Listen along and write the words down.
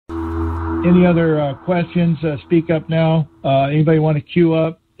Any other questions? Speak up now. Anybody want to queue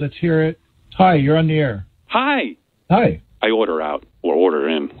up? Let's hear it. Hi, you're on the air. Hi. Hi. I order out, or order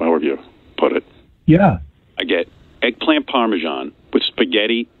in, however you put it. Yeah. I get eggplant parmesan with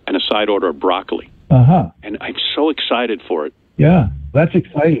spaghetti and a side order of broccoli. Uh-huh. And I'm so excited for it. Yeah, that's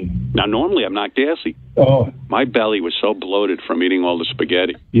exciting. Now, normally I'm not gassy. Oh. My belly was so bloated from eating all the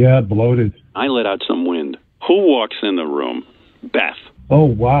spaghetti. Yeah, bloated. I let out some wind. Who walks in the room? Beth. Oh,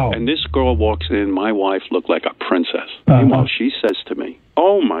 wow. And this girl walks in. My wife looked like a princess. Uh-huh. Meanwhile, she says to me,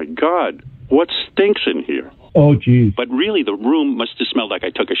 "Oh, my God, what stinks in here?" Oh, geez. But really, the room must have smelled like I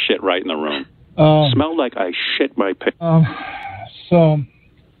took a shit right in the room. Smelled like I shit my pants. So,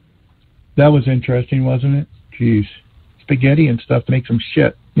 that was interesting, wasn't it? Jeez. Spaghetti and stuff makes them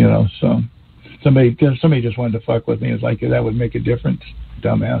shit, you know, so somebody just wanted to fuck with me. It's like, that would make a difference.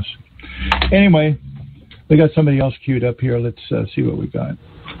 Dumbass. Anyway, we got somebody else queued up here. Let's see what we got.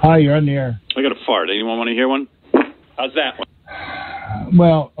 Hi, you're on the air. I got a fart. Anyone want to hear one? How's that one?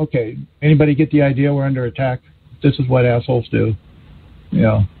 Well, okay. Anybody get the idea? We're under attack. This is what assholes do. You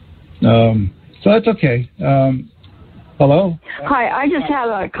know. So that's okay. Hello? Hi, I just have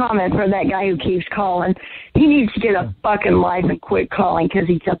a comment for that guy who keeps calling. He needs to get a fucking life and quit calling because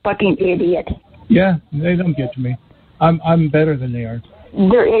he's a fucking idiot. Yeah, they don't get to me. I'm better than they are.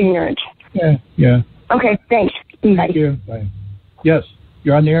 They're ignorant. Yeah. Okay, thanks. Bye. Thank you. Bye. Yes,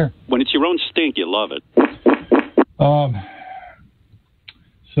 you're on the air. When it's your own stink, you love it.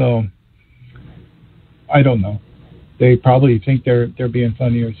 So, I don't know. They probably think they're being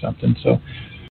funny or something. So,